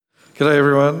G'day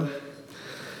everyone.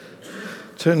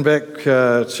 Turn back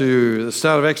to the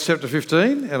start of Acts chapter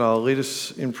 15 and I'll lead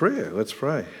us in prayer. Let's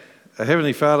pray.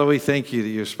 Heavenly Father, we thank you that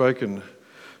you've spoken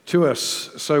to us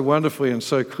so wonderfully and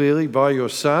so clearly by your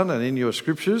Son and in your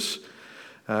scriptures.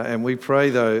 And we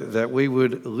pray, though, that we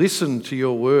would listen to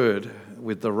your word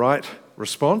with the right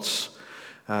response,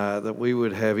 that we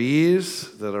would have ears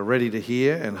that are ready to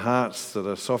hear and hearts that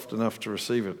are soft enough to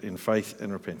receive it in faith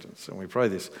and repentance. And we pray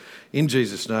this in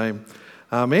Jesus' name.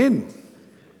 Amen.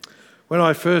 When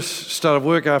I first started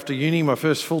work after uni, my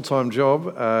first full-time job,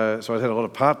 so I'd had a lot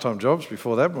of part-time jobs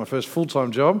before that, but my first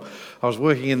full-time job, I was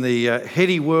working in the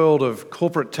heady world of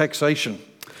corporate taxation.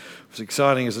 As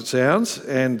exciting as it sounds.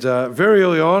 And very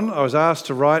early on, I was asked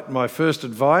to write my first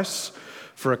advice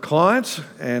for a client,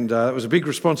 and it was a big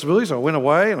responsibility, so I went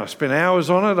away and I spent hours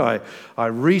on it. I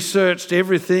researched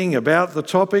everything about the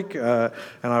topic, and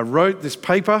I wrote this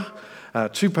paper,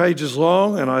 2 pages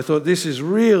long, and I thought, this is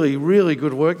really, really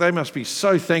good work. They must be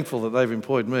so thankful that they've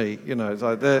employed me. You know, it's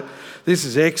like that. This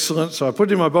is excellent. So I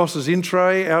put it in my boss's in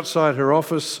tray outside her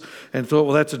office and thought,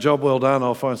 well, that's a job well done.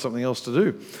 I'll find something else to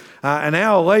do. An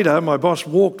hour later, my boss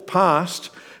walked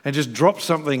past and just dropped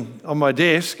something on my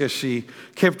desk as she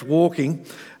kept walking.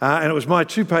 And it was my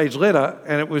 2-page letter,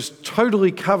 and it was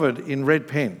totally covered in red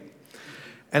pen.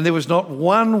 And there was not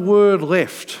one word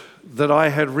left that I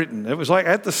had written. It was like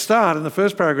at the start, in the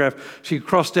first paragraph, she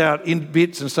crossed out in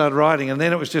bits and started writing, and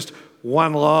then it was just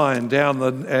one line down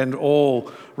and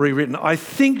all rewritten. I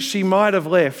think she might have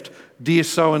left, "Dear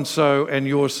so-and-so and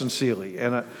yours sincerely,"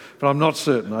 but I'm not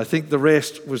certain. I think the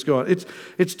rest was gone.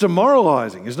 It's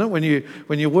demoralising, isn't it,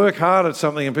 when you work hard at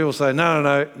something and people say,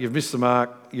 no, you've missed the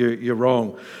mark, you're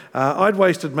wrong. I'd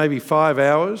wasted maybe 5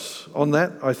 hours on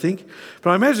that, I think.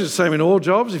 But I imagine it's the same in all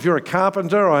jobs. If you're a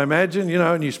carpenter, I imagine,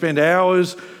 and you spend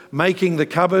hours making the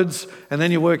cupboards, and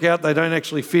then you work out they don't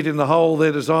actually fit in the hole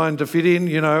they're designed to fit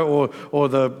in, or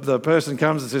the person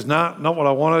comes and says, nah, not what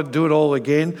I wanted, do it all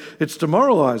again. It's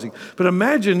demoralising. But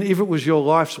imagine if it was your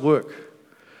life's work.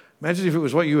 Imagine if it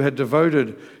was what you had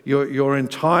devoted your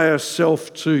entire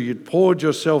self to. You'd poured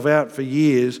yourself out for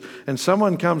years, and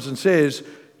someone comes and says,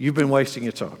 you've been wasting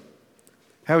your time.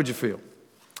 How would you feel?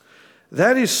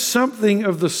 That is something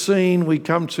of the scene we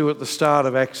come to at the start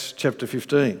of Acts chapter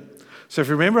 15. So if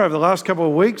you remember, over the last couple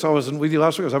of weeks, I wasn't with you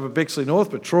last week, I was up at Bexley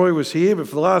North, but Troy was here. But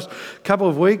for the last couple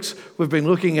of weeks, we've been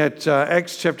looking at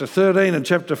Acts chapter 13 and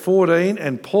chapter 14,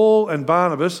 and Paul and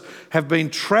Barnabas have been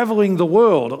travelling the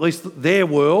world, at least their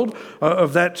world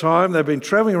of that time. They've been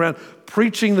travelling around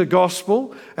preaching the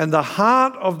gospel, and the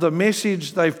heart of the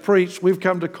message they've preached we've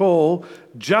come to call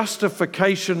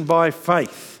justification by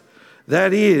faith.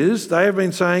 That is, they have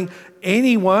been saying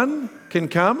anyone can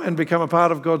come and become a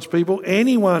part of God's people.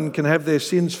 Anyone can have their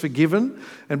sins forgiven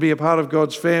and be a part of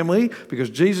God's family because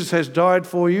Jesus has died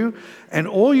for you. And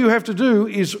all you have to do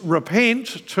is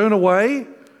repent, turn away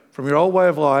from your old way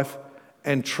of life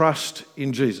and trust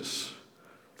in Jesus.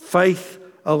 Faith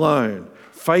alone,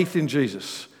 faith in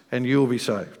Jesus, and you will be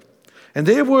saved. And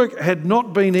their work had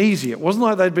not been easy. It wasn't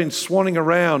like they'd been swanning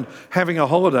around having a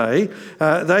holiday.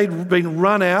 They'd been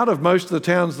run out of most of the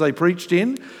towns they preached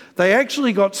in. They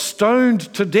actually got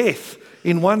stoned to death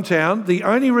in one town. The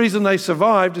only reason they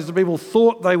survived is the people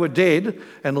thought they were dead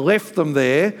and left them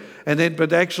there,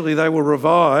 but actually they were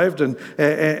revived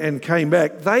and came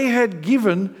back. They had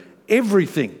given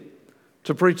everything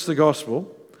to preach the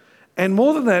gospel. And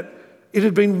more than that, it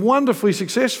had been wonderfully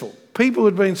successful. People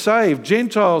had been saved,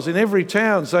 Gentiles in every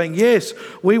town saying, yes,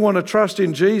 we want to trust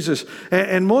in Jesus.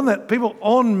 And more than that, people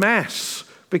en masse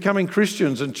becoming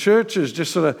Christians and churches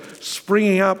just sort of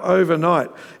springing up overnight.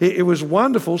 It was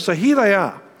wonderful. So here they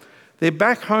are. They're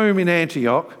back home in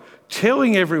Antioch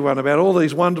telling everyone about all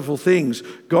these wonderful things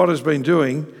God has been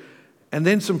doing. And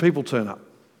then some people turn up.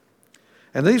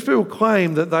 And these people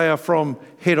claim that they are from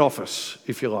head office,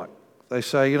 if you like. They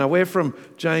say, we're from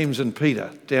James and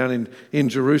Peter down in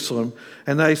Jerusalem.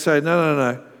 And they say,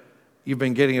 no, you've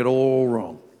been getting it all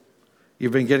wrong.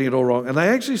 You've been getting it all wrong. And they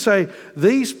actually say,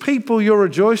 these people you're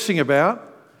rejoicing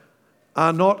about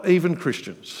are not even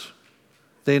Christians.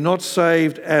 They're not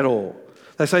saved at all.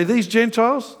 They say, these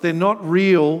Gentiles, they're not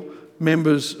real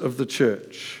members of the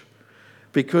church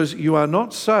because you are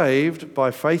not saved by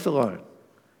faith alone,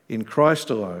 in Christ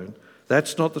alone.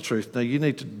 That's not the truth. No, you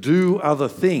need to do other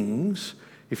things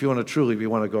if you want to truly be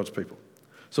one of God's people.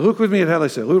 So look with me at how they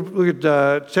say it. Look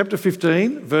at chapter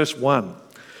 15, verse 1.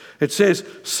 It says,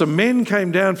 some men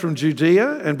came down from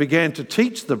Judea and began to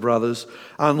teach the brothers,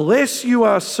 unless you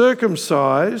are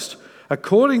circumcised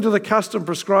according to the custom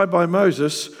prescribed by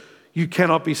Moses, you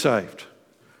cannot be saved.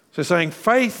 So saying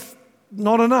faith,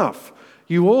 not enough.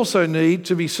 you also need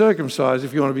to be circumcised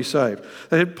if you want to be saved.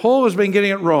 And Paul has been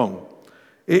getting it wrong.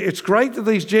 It's great that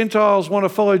these Gentiles want to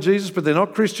follow Jesus, but they're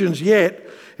not Christians yet.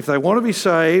 If they want to be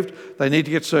saved, they need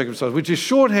to get circumcised, which is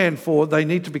shorthand for they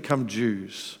need to become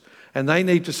Jews. And they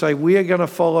need to say, we are going to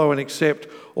follow and accept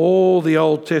all the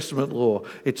Old Testament law.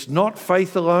 It's not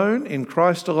faith alone, in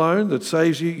Christ alone, that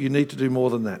saves you. You need to do more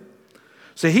than that.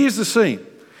 So here's the scene.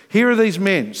 Here are these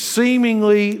men,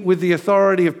 seemingly with the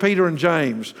authority of Peter and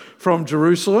James from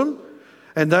Jerusalem.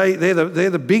 And they're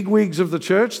the bigwigs of the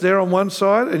church. They're on one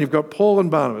side, and you've got Paul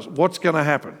and Barnabas. What's going to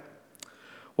happen?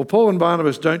 Well, Paul and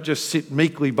Barnabas don't just sit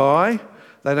meekly by.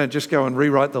 They don't just go and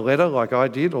rewrite the letter like I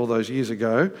did all those years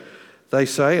ago. They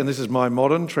say, and this is my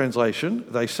modern translation,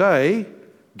 they say,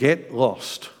 get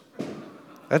lost.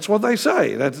 That's what they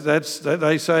say.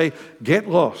 They say, get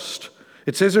lost.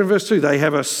 It says in verse 2, they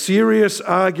have a serious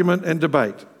argument and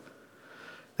debate.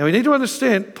 Now we need to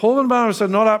understand, Paul and Barnabas are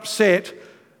not upset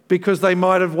because they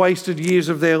might have wasted years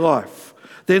of their life.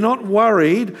 They're not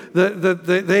worried that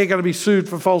they're going to be sued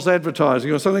for false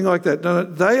advertising or something like that. No,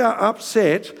 they are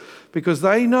upset because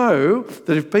they know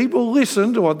that if people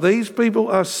listen to what these people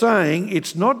are saying,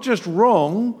 it's not just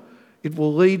wrong, it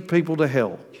will lead people to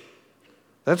hell.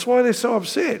 That's why they're so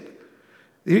upset.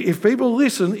 If people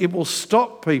listen, it will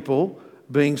stop people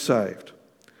being saved.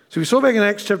 So we saw back in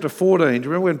Acts chapter 14, do you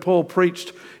remember when Paul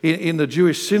preached in the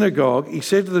Jewish synagogue, he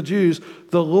said to the Jews,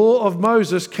 the law of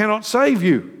Moses cannot save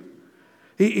you.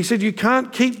 He said, you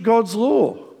can't keep God's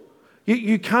law.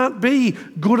 You can't be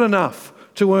good enough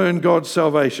to earn God's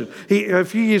salvation. A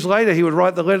few years later, he would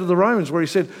write the letter to the Romans where he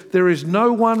said, there is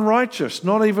no one righteous,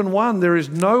 not even one. There is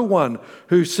no one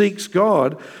who seeks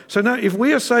God. So now, if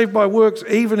we are saved by works,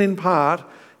 even in part,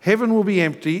 heaven will be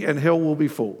empty and hell will be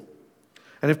full.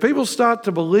 And if people start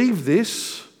to believe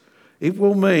this, it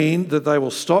will mean that they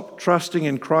will stop trusting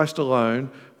in Christ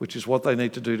alone, which is what they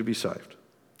need to do to be saved.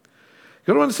 You've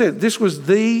got to understand, this was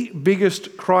the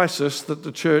biggest crisis that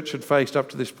the church had faced up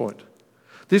to this point.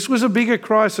 This was a bigger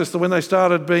crisis than when they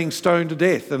started being stoned to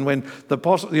death and when the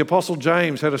Apostle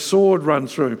James had a sword run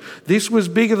through him. This was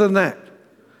bigger than that,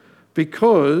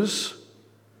 because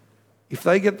if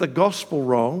they get the gospel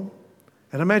wrong,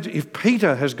 and imagine if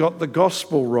Peter has got the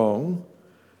gospel wrong,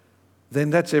 then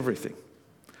that's everything.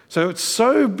 So it's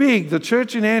so big, the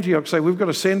church in Antioch say, we've got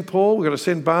to send Paul, we've got to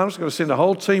send Barnabas, we've got to send a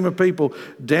whole team of people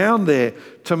down there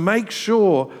to make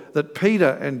sure that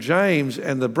Peter and James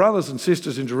and the brothers and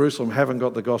sisters in Jerusalem haven't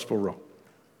got the gospel wrong.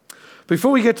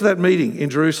 Before we get to that meeting in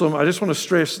Jerusalem, I just want to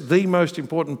stress the most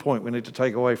important point we need to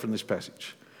take away from this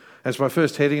passage. As my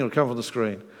first heading, it'll come on the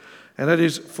screen. And that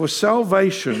is, for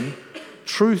salvation,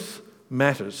 truth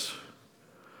matters.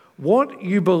 What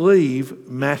you believe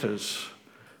matters,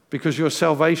 because your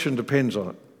salvation depends on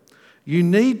it. You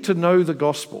need to know the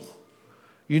gospel.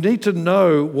 You need to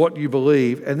know what you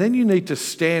believe, and then you need to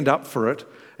stand up for it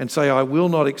and say, I will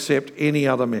not accept any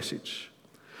other message.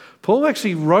 Paul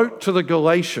actually wrote to the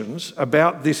Galatians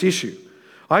about this issue.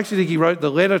 I actually think he wrote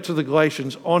the letter to the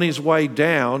Galatians on his way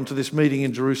down to this meeting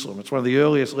in Jerusalem. It's one of the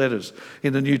earliest letters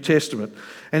in the New Testament.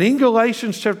 And in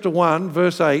Galatians chapter 1,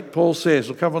 verse 8, Paul says,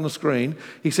 it'll come on the screen,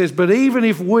 he says, but even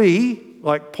if we,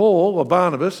 like Paul or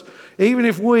Barnabas, even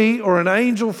if we or an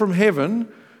angel from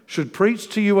heaven should preach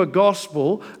to you a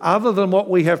gospel other than what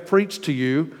we have preached to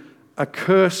you, a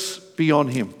curse be on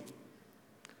him.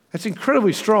 That's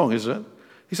incredibly strong, isn't it?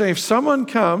 He's saying if someone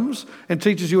comes and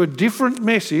teaches you a different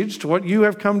message to what you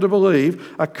have come to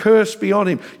believe, a curse be on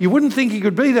him. You wouldn't think he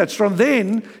could be that strong.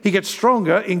 Then he gets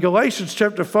stronger. In Galatians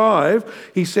chapter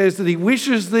 5, he says that he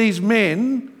wishes these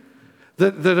men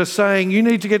that are saying you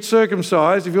need to get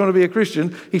circumcised if you want to be a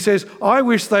Christian, he says, I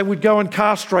wish they would go and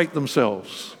castrate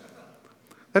themselves.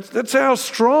 That's how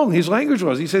strong his language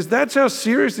was. He says, that's how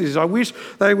serious this is. I wish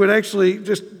they would actually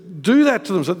just do that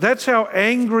to themselves. That's how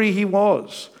angry he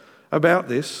was about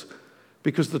this,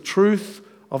 because the truth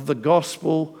of the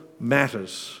gospel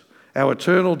matters. Our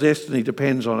eternal destiny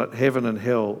depends on it. Heaven and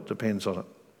hell depends on it.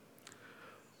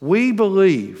 We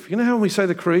believe. You know how when we say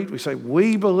the creed, we say,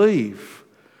 we believe.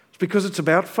 It's because it's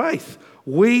about faith.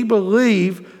 We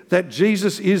believe that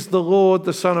Jesus is the Lord,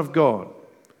 the Son of God.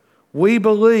 We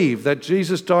believe that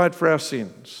Jesus died for our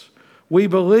sins. We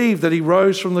believe that he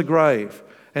rose from the grave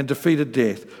and defeated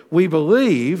death. We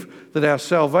believe that our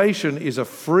salvation is a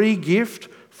free gift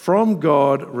from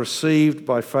God received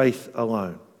by faith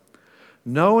alone.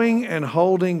 Knowing and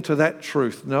holding to that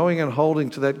truth, knowing and holding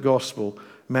to that gospel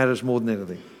matters more than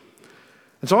anything.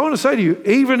 And so I want to say to you,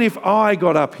 even if I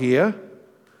got up here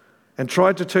and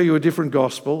tried to tell you a different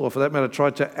gospel, or for that matter,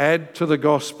 tried to add to the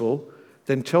gospel,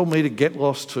 then tell me to get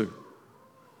lost too.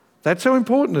 That's how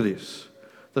important it is.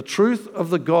 The truth of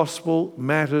the gospel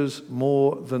matters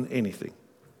more than anything.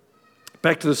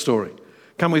 Back to the story.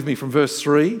 Come with me from verse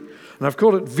 3, and I've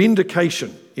called it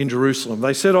vindication in Jerusalem.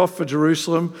 They set off for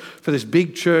Jerusalem for this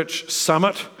big church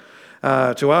summit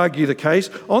to argue the case.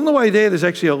 On the way there's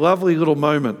actually a lovely little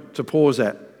moment to pause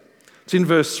at. It's in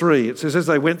verse 3. It says, as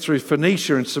they went through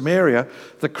Phoenicia and Samaria,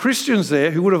 the Christians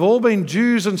there, who would have all been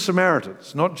Jews and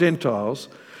Samaritans, not Gentiles,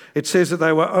 it says that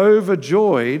they were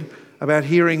overjoyed about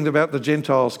hearing about the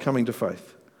Gentiles coming to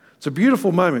faith. It's a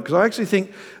beautiful moment because I actually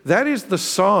think that is the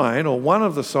sign, or one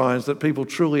of the signs, that people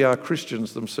truly are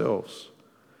Christians themselves.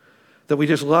 That we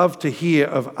just love to hear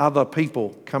of other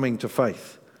people coming to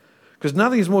faith. Because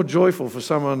nothing is more joyful for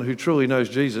someone who truly knows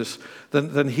Jesus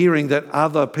than hearing that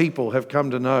other people have come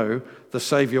to know the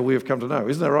Saviour we have come to know.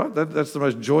 Isn't that right? That's the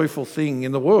most joyful thing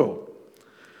in the world.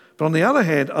 But on the other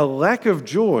hand, a lack of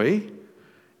joy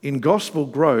in gospel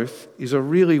growth is a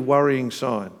really worrying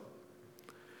sign.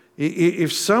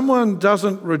 If someone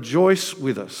doesn't rejoice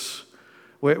with us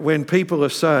when people are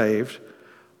saved,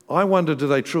 I wonder, do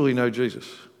they truly know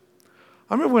Jesus?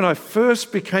 I remember when I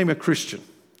first became a Christian,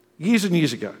 years and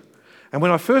years ago, and when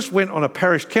I first went on a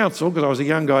parish council, because I was a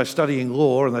young guy studying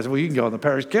law, and they said, well, you can go on the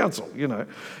parish council, you know.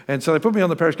 And so they put me on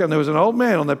the parish council, and there was an old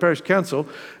man on that parish council,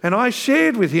 and I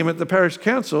shared with him at the parish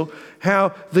council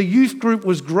how the youth group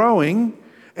was growing,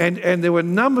 and there were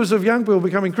numbers of young people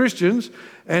becoming Christians,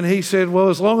 and he said, well,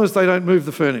 as long as they don't move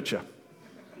the furniture.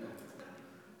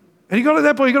 And he got to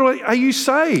that point, are you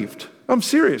saved? I'm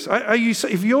serious. Are you?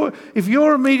 If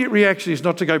your immediate reaction is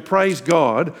not to go praise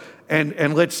God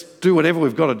and let's do whatever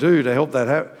we've got to do to help that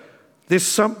happen, there's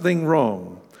something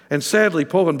wrong. And sadly,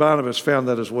 Paul and Barnabas found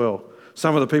that as well.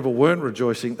 Some of the people weren't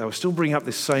rejoicing. They were still bringing up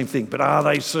this same thing, but are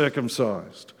they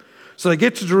circumcised? So they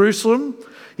get to Jerusalem.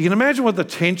 You can imagine what the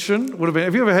tension would have been.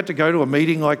 Have you ever had to go to a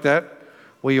meeting like that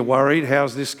where you're worried,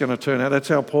 how's this going to turn out? That's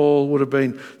how Paul would have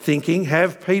been thinking.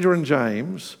 Have Peter and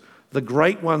James, the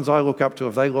great ones I look up to,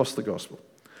 have they lost the gospel?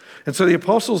 And so the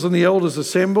apostles and the elders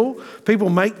assemble. People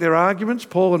make their arguments.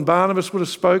 Paul and Barnabas would have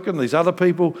spoken. These other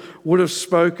people would have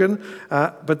spoken.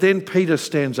 But then Peter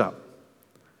stands up.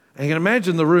 And you can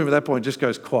imagine the room at that point just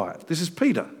goes quiet. This is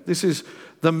Peter. This is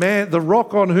the man, the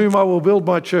rock on whom I will build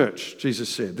my church, Jesus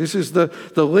said. This is the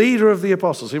leader of the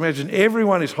apostles. Imagine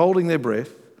everyone is holding their breath.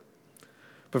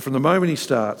 But from the moment he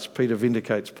starts, Peter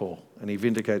vindicates Paul and he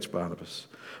vindicates Barnabas.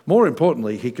 More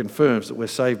importantly, he confirms that we're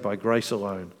saved by grace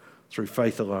alone, through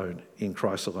faith alone, in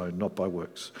Christ alone, not by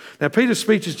works. Now, Peter's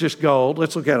speech is just gold.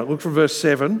 Let's look at it. Look from verse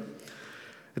 7.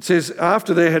 It says,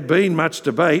 after there had been much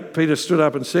debate, Peter stood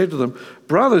up and said to them,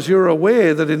 brothers, you're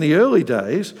aware that in the early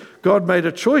days, God made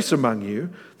a choice among you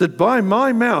that by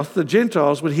my mouth the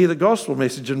Gentiles would hear the gospel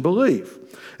message and believe.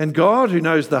 And God, who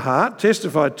knows the heart,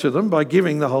 testified to them by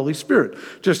giving the Holy Spirit,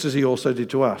 just as he also did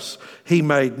to us. He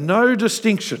made no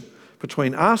distinction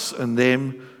between us and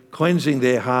them, cleansing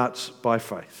their hearts by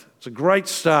faith. It's a great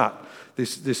start,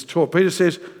 this talk. Peter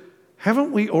says,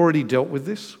 haven't we already dealt with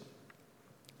this?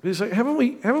 Peter's saying, haven't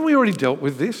we already dealt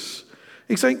with this?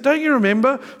 He's saying, don't you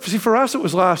remember? See, for us it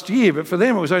was last year, but for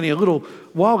them it was only a little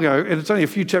while ago, and it's only a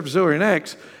few chapters earlier in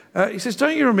Acts. He says,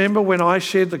 don't you remember when I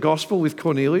shared the gospel with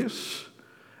Cornelius?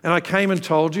 And I came and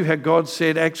told you how God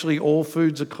said actually all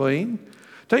foods are clean?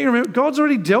 Don't you remember? God's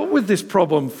already dealt with this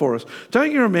problem for us.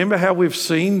 Don't you remember how we've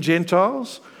seen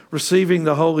Gentiles receiving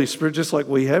the Holy Spirit just like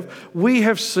we have? We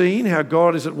have seen how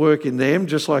God is at work in them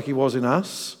just like he was in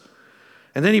us.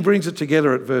 And then he brings it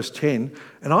together at verse 10.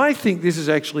 And I think this is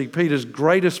actually Peter's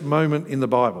greatest moment in the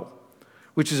Bible,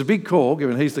 which is a big call,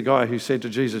 given he's the guy who said to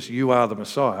Jesus, you are the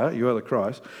Messiah, you are the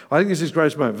Christ. I think this is his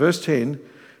greatest moment. Verse 10,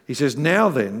 he says, now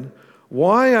then,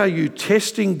 why are you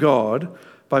testing God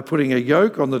by putting a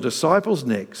yoke on the disciples'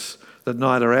 necks that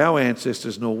neither our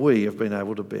ancestors nor we have been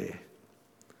able to bear?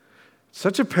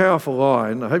 Such a powerful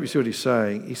line. I hope you see what he's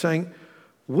saying. He's saying,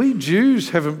 we Jews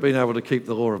haven't been able to keep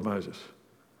the law of Moses.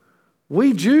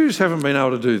 We Jews haven't been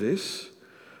able to do this.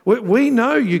 We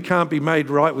know you can't be made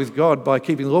right with God by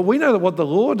keeping the law. We know that what the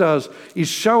law does is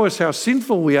show us how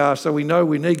sinful we are so we know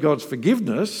we need God's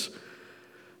forgiveness.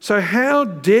 So how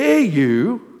dare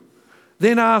you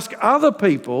then ask other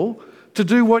people to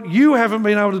do what you haven't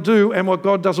been able to do and what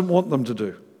God doesn't want them to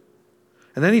do?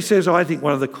 And then he says, I think,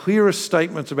 one of the clearest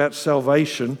statements about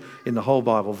salvation in the whole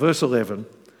Bible. Verse 11,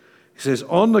 he says,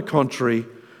 on the contrary,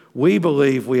 we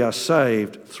believe we are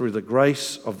saved through the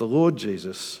grace of the Lord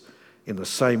Jesus in the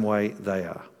same way they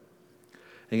are.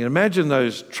 And you can imagine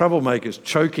those troublemakers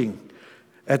choking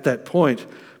at that point,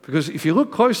 because if you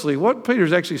look closely, what Peter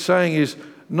is actually saying is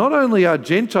not only are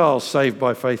Gentiles saved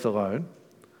by faith alone,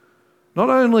 not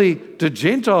only do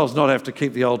Gentiles not have to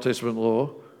keep the Old Testament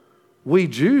law, We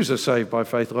Jews are saved by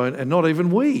faith alone, and not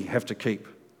even we have to keep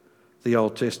the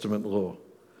Old Testament law.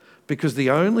 Because the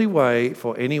only way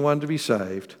for anyone to be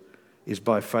saved is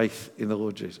by faith in the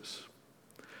Lord Jesus.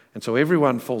 And so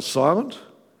everyone falls silent,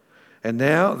 and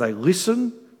now they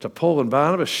listen to Paul and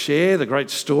Barnabas share the great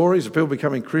stories of people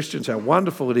becoming Christians, how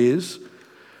wonderful it is.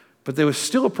 But there was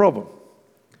still a problem.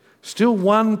 Still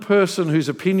one person whose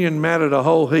opinion mattered a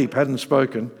whole heap hadn't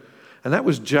spoken, and that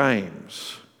was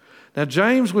James. Now,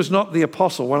 James was not the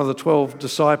apostle, one of the 12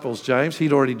 disciples, James.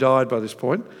 He'd already died by this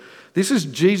point. This is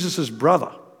Jesus'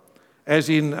 brother, as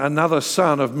in another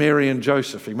son of Mary and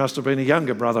Joseph. He must have been a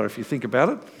younger brother if you think about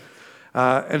it.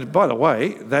 And by the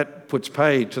way, that puts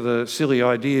paid to the silly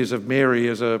ideas of Mary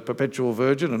as a perpetual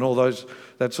virgin and all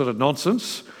that sort of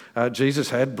nonsense. Jesus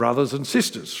had brothers and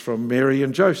sisters from Mary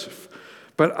and Joseph.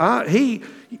 But he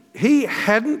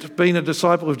hadn't been a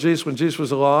disciple of Jesus when Jesus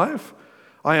was alive.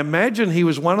 I imagine he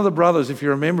was one of the brothers, if you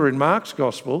remember in Mark's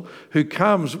Gospel, who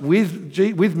comes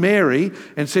with Mary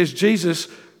and says, Jesus,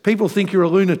 people think you're a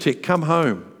lunatic, come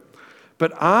home.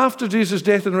 But after Jesus'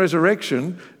 death and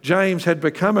resurrection, James had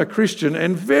become a Christian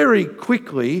and very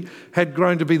quickly had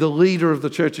grown to be the leader of the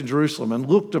church in Jerusalem and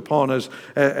looked upon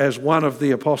as one of the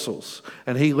apostles.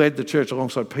 And he led the church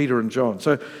alongside Peter and John.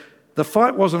 So the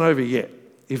fight wasn't over yet.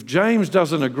 If James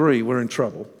doesn't agree, we're in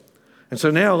trouble. And so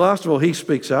now, last of all, he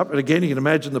speaks up. And again, you can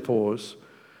imagine the pause.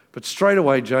 But straight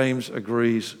away, James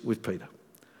agrees with Peter.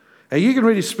 Now, you can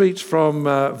read his speech from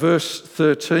verse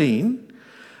 13.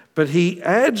 But he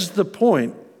adds the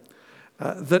point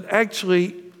that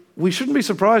actually, we shouldn't be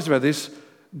surprised about this.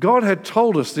 God had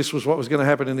told us this was what was going to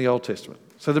happen in the Old Testament.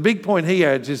 So the big point he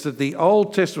adds is that the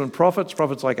Old Testament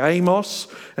prophets like Amos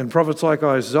and prophets like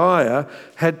Isaiah,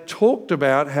 had talked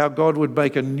about how God would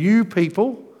make a new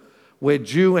people where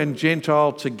Jew and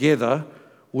Gentile together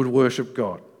would worship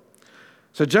God.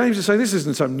 So James is saying this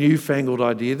isn't some newfangled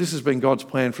idea. This has been God's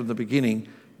plan from the beginning.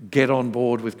 Get on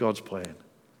board with God's plan.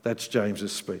 That's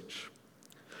James's speech.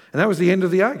 And that was the end of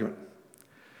the argument.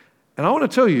 And I want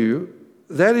to tell you,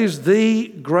 that is the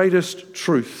greatest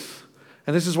truth.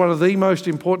 And this is one of the most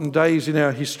important days in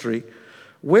our history.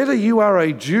 Whether you are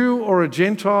a Jew or a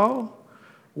Gentile,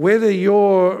 whether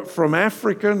you're from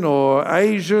African or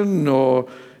Asian or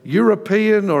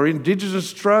European or Indigenous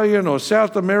Australian or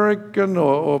South American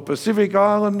or Pacific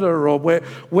Islander or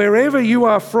wherever you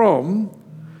are from,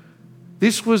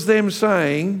 this was them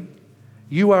saying,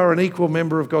 you are an equal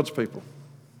member of God's people.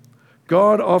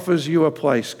 God offers you a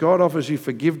place. God offers you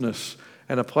forgiveness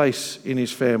and a place in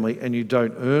his family, and you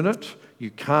don't earn it. You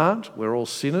can't. We're all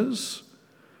sinners.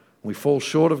 We fall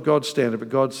short of God's standard, but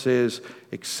God says,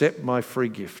 accept my free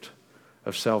gift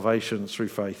of salvation through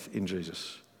faith in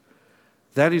Jesus.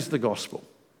 That is the gospel.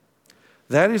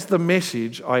 That is the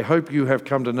message I hope you have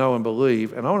come to know and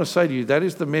believe. And I want to say to you, that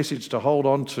is the message to hold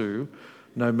on to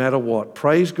no matter what.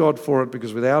 Praise God for it,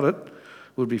 because without it,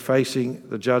 we'll be facing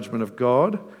the judgment of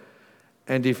God.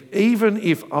 And even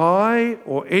if I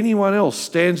or anyone else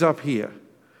stands up here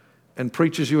and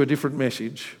preaches you a different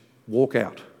message, walk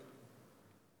out.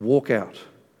 Walk out.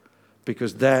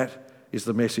 Because that is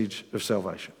the message of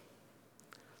salvation.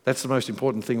 That's the most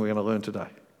important thing we're going to learn today.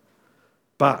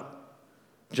 But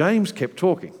James kept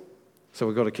talking, so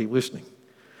we've got to keep listening.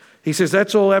 He says,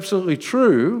 that's all absolutely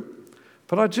true,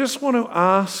 but I just want to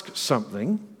ask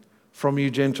something from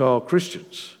you Gentile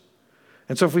Christians.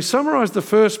 And so if we summarise the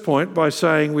first point by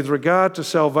saying, with regard to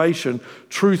salvation,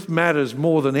 truth matters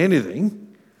more than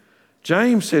anything,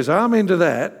 James says, amen to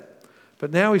that,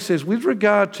 but now he says, with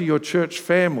regard to your church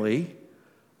family,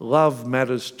 love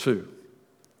matters too.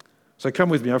 So come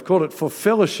with me. I've called it for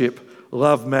fellowship,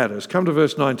 love matters. Come to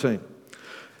verse 19.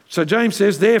 So James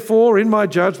says, therefore, in my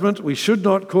judgment, we should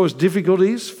not cause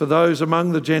difficulties for those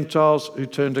among the Gentiles who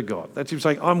turn to God. That's him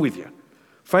saying, I'm with you.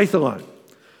 Faith alone.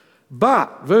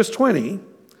 But, verse 20,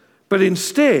 but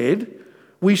instead,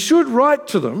 we should write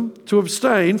to them to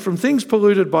abstain from things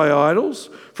polluted by idols,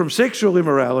 from sexual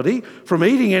immorality, from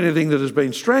eating anything that has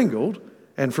been strangled,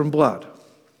 and from blood.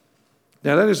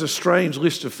 Now, that is a strange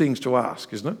list of things to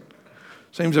ask, isn't it?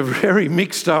 Seems a very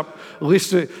mixed up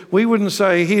list. We wouldn't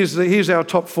say, here's our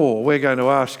top four. We're going to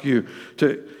ask you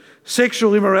to...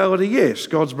 Sexual immorality, yes.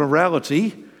 God's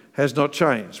morality has not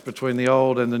changed between the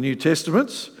Old and the New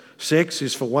Testaments. Sex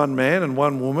is for one man and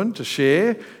one woman to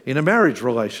share in a marriage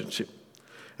relationship.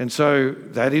 And so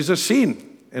that is a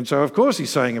sin. And so, of course,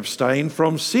 he's saying abstain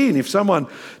from sin. If someone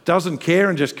doesn't care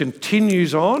and just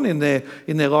continues on in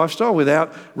their lifestyle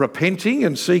without repenting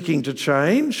and seeking to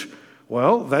change,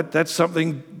 well, that's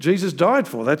something Jesus died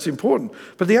for. That's important.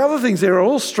 But the other things there are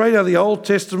all straight out of the Old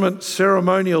Testament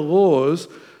ceremonial laws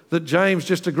that James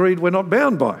just agreed we're not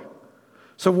bound by.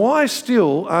 So why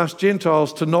still ask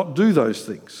Gentiles to not do those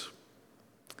things?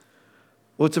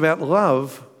 Well, it's about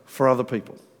love for other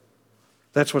people.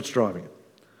 That's what's driving it.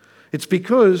 It's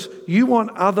because you want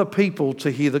other people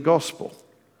to hear the gospel.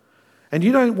 And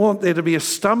you don't want there to be a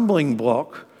stumbling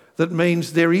block that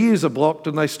means their ears are blocked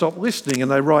and they stop listening and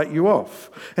they write you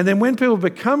off. And then when people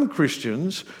become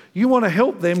Christians, you want to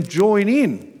help them join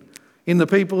in the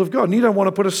people of God. And you don't want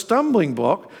to put a stumbling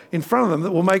block in front of them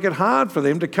that will make it hard for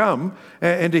them to come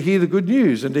and to hear the good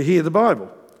news and to hear the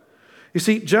Bible. You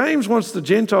see, James wants the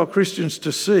Gentile Christians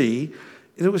to see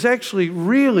that it was actually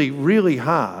really, really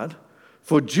hard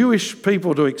for Jewish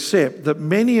people to accept that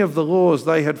many of the laws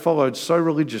they had followed so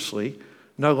religiously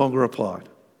no longer applied.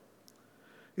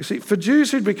 You see, for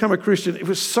Jews who'd become a Christian, it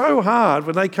was so hard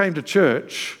when they came to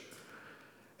church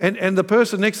and the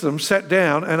person next to them sat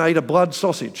down and ate a blood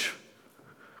sausage,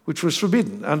 which was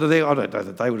forbidden under their, I don't know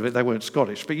that they weren't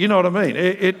Scottish, but you know what I mean.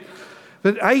 It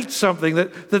ate something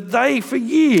that they for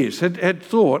years had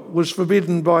thought was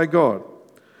forbidden by God.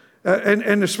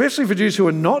 And especially for Jews who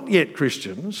are not yet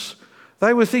Christians,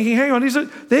 they were thinking, hang on,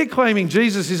 they're claiming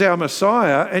Jesus is our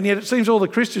Messiah, and yet it seems all the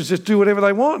Christians just do whatever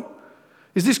they want.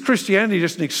 Is this Christianity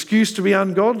just an excuse to be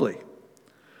ungodly?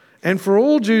 And for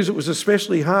all Jews, it was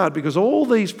especially hard because all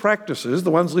these practices,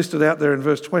 the ones listed out there in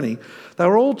verse 20, they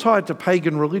were all tied to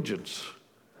pagan religions.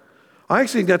 I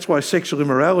actually think that's why sexual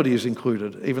immorality is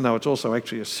included, even though it's also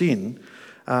actually a sin.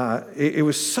 It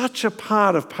was such a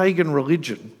part of pagan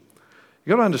religion.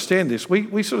 You've got to understand this.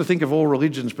 We sort of think of all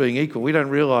religions being equal. We don't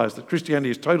realise that Christianity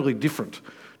is totally different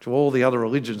to all the other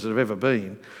religions that have ever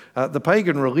been. The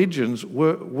pagan religions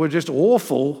were just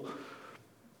awful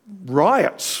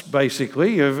riots,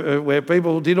 basically, where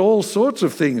people did all sorts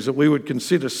of things that we would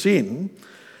consider sin.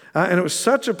 And it was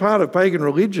such a part of pagan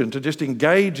religion to just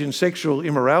engage in sexual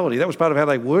immorality. That was part of how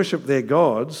they worshipped their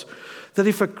gods. That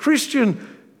if a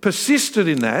Christian persisted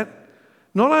in that,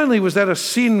 not only was that a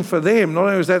sin for them, not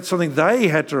only was that something they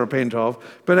had to repent of,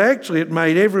 but actually it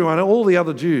made everyone, all the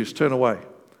other Jews, turn away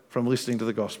from listening to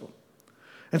the gospel.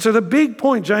 And so the big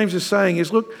point James is saying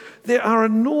is, look, there are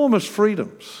enormous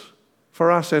freedoms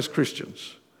for us as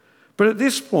Christians. But at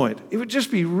this point, it would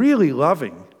just be really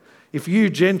loving if you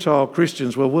Gentile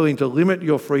Christians were willing to limit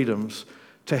your freedoms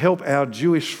to help our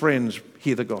Jewish friends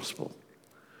hear the gospel.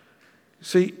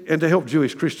 See, and to help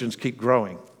Jewish Christians keep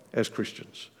growing as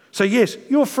Christians. So yes,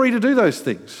 you're free to do those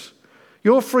things.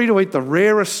 You're free to eat the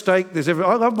rarest steak there's ever.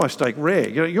 I love my steak rare.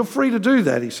 You're free to do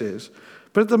that, he says.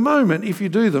 But at the moment, if you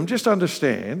do them, just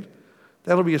understand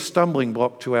that'll be a stumbling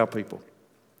block to our people.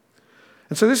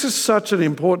 And so this is such an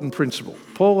important principle.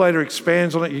 Paul later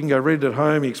expands on it. You can go read it at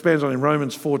home. He expands on it in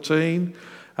Romans 14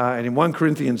 and in 1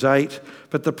 Corinthians 8.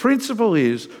 But the principle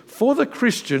is, for the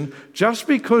Christian, just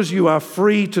because you are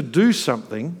free to do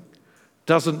something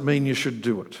doesn't mean you should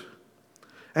do it.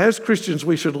 As Christians,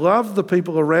 we should love the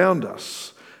people around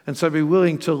us and so be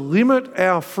willing to limit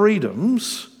our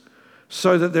freedoms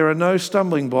so that there are no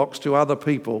stumbling blocks to other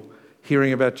people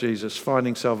hearing about Jesus,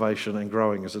 finding salvation and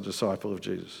growing as a disciple of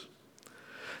Jesus.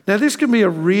 Now, this can be a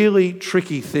really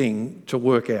tricky thing to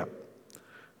work out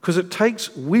because it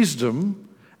takes wisdom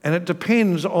and it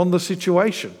depends on the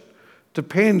situation,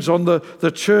 depends on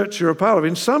the church you're a part of.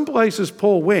 In some places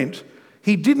Paul went,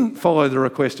 he didn't follow the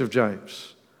request of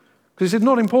James because he said,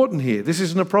 not important here. This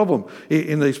isn't a problem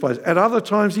in these places. At other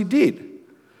times he did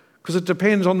because it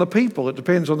depends on the people. It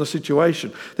depends on the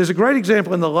situation. There's a great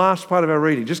example in the last part of our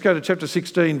reading. Just go to chapter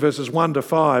 16, verses 1 to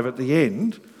 5 at the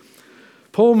end.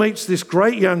 Paul meets this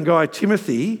great young guy,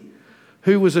 Timothy,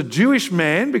 who was a Jewish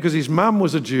man because his mum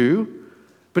was a Jew,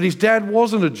 but his dad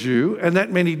wasn't a Jew, and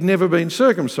that meant he'd never been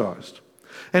circumcised.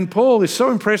 And Paul is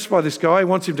so impressed by this guy, he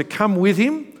wants him to come with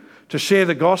him to share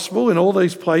the gospel in all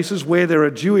these places where there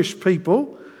are Jewish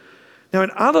people. Now,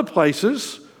 in other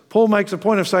places, Paul makes a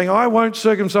point of saying, I won't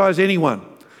circumcise anyone,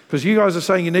 because you guys are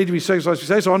saying you need to be circumcised. You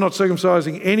say, so I'm not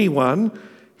circumcising anyone.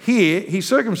 Here, he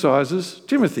circumcises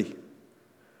Timothy.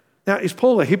 Now, is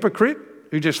Paul a hypocrite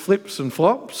who just flips and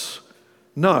flops?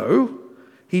 No,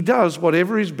 he does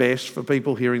whatever is best for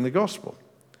people hearing the gospel.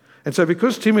 And so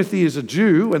because Timothy is a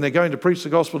Jew and they're going to preach the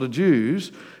gospel to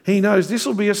Jews, he knows this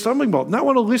will be a stumbling block. No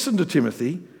one will listen to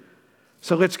Timothy,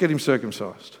 so let's get him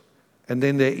circumcised. And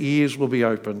then their ears will be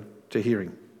open to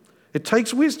hearing. It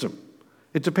takes wisdom.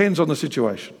 It depends on the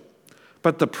situation.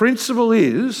 But the principle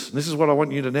is, and this is what I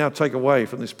want you to now take away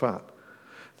from this part,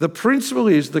 the principle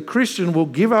is the Christian will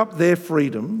give up their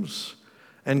freedoms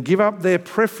and give up their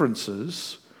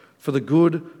preferences for the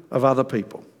good of other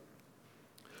people.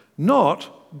 Not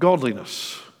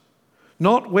godliness,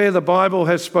 not where the Bible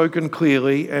has spoken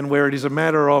clearly and where it is a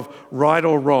matter of right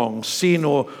or wrong, sin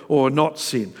or not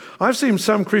sin. I've seen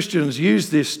some Christians use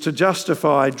this to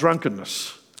justify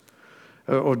drunkenness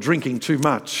or drinking too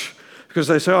much, because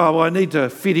they say, oh, well, I need to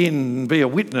fit in and be a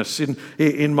witness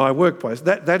in my workplace.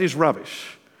 That is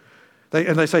rubbish.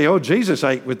 They say, oh, Jesus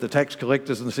ate with the tax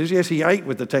collectors and the sinners. Yes, he ate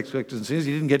with the tax collectors and sinners.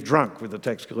 He didn't get drunk with the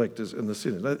tax collectors and the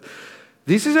sinners.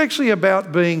 This is actually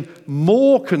about being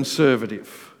more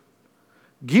conservative,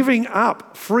 giving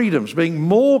up freedoms, being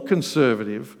more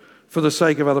conservative for the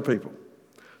sake of other people.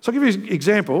 So I'll give you an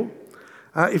example.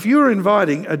 If you were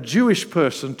inviting a Jewish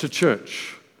person to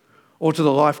church or to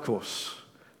the life course,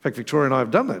 in fact, Victoria and I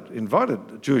have done that, invited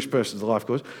a Jewish person to the life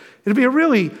course. It'd be a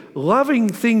really loving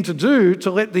thing to do to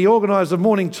let the organiser of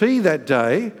morning tea that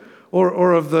day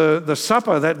or of the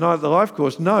supper that night at the life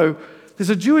course know there's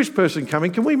a Jewish person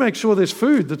coming. Can we make sure there's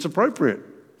food that's appropriate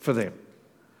for them?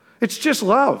 It's just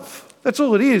love. That's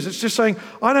all it is. It's just saying,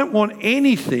 I don't want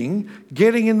anything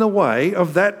getting in the way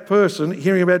of that person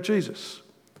hearing about Jesus.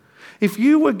 If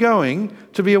you were going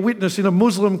to be a witness in a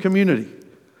Muslim community,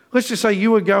 let's just say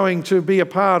you were going to be a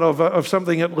part of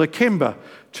something at Lakemba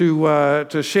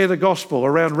to share the gospel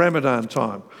around Ramadan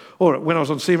time. Or when I was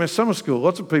on CMS Summer School,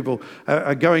 lots of people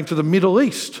are going to the Middle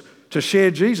East to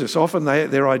share Jesus. Often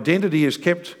their identity is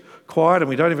kept quiet and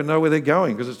we don't even know where they're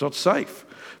going because it's not safe.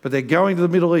 But they're going to the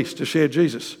Middle East to share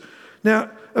Jesus.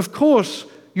 Now, of course,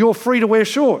 you're free to wear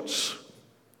shorts.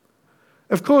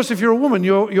 Of course, if you're a woman,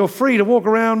 you're free to walk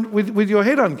around with your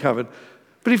head uncovered.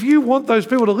 But if you want those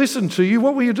people to listen to you,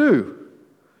 what will you do?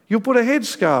 You'll put a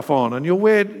headscarf on and you'll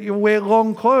wear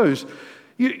long clothes.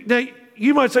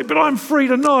 You might say, but I'm free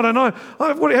to not. And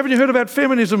haven't you heard about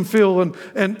feminism, Phil?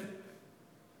 And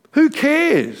who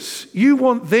cares? You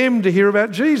want them to hear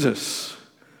about Jesus.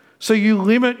 So you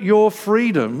limit your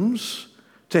freedoms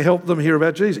to help them hear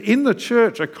about Jesus. In the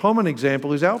church, a common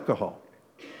example is alcohol.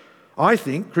 I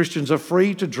think Christians are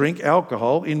free to drink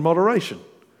alcohol in moderation.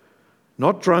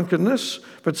 Not drunkenness,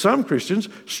 but some Christians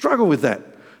struggle with that.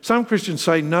 Some Christians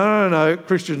say, no,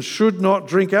 Christians should not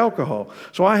drink alcohol.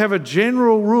 So I have a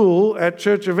general rule at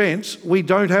church events, we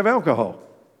don't have alcohol.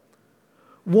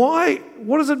 Why?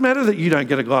 What does it matter that you don't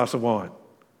get a glass of wine?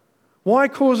 Why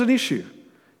cause an issue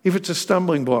if it's a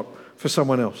stumbling block for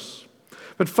someone else?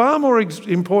 But far more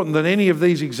important than any of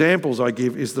these examples I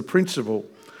give is the principle.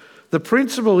 The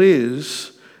principle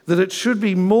is that it should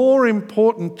be more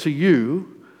important to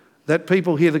you that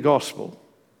people hear the gospel.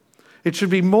 It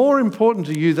should be more important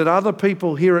to you that other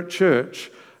people here at church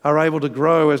are able to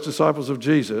grow as disciples of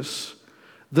Jesus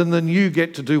than you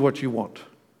get to do what you want.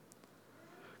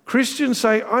 Christians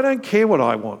say, I don't care what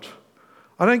I want.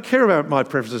 I don't care about my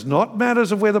preferences, not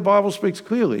matters of where the Bible speaks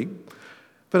clearly,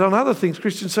 but on other things,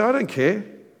 Christians say, I don't care.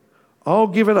 I'll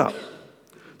give it up.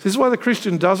 This is why the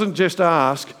Christian doesn't just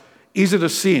ask, is it a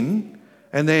sin?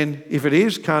 And then if it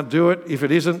is, can't do it. If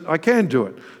it isn't, I can do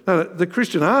it. No, the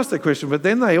Christian asks that question, but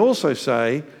then they also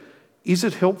say, is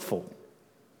it helpful?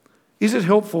 Is it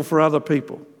helpful for other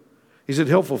people? Is it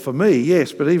helpful for me?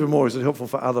 Yes, but even more, is it helpful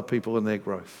for other people in their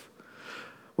growth?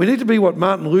 We need to be what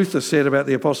Martin Luther said about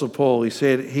the Apostle Paul. He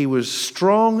said he was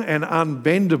strong and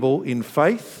unbendable in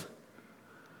faith,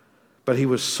 but he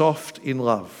was soft in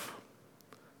love.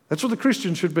 That's what the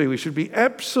Christian should be. We should be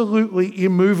absolutely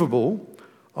immovable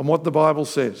on what the Bible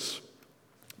says.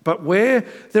 But where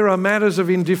there are matters of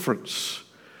indifference,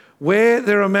 where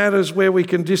there are matters where we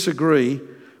can disagree,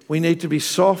 we need to be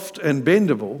soft and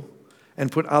bendable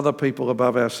and put other people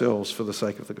above ourselves for the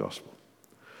sake of the gospel.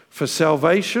 For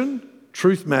salvation,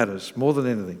 truth matters more than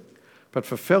anything. But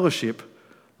for fellowship,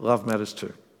 love matters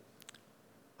too.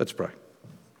 Let's pray.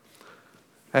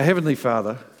 Our Heavenly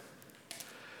Father,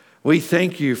 we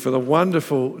thank you for the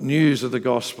wonderful news of the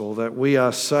gospel that we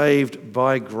are saved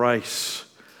by grace.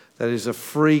 That is a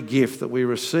free gift that we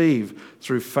receive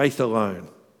through faith alone.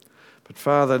 But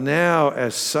Father, now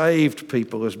as saved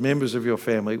people, as members of your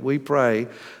family, we pray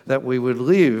that we would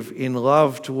live in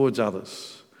love towards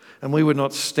others and we would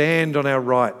not stand on our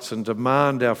rights and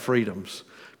demand our freedoms,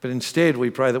 but instead we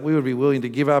pray that we would be willing to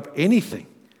give up anything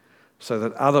so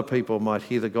that other people might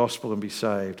hear the gospel and be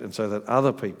saved, and so that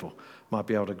other people might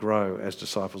be able to grow as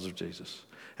disciples of Jesus.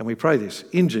 And we pray this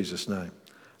in Jesus' name.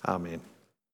 Amen.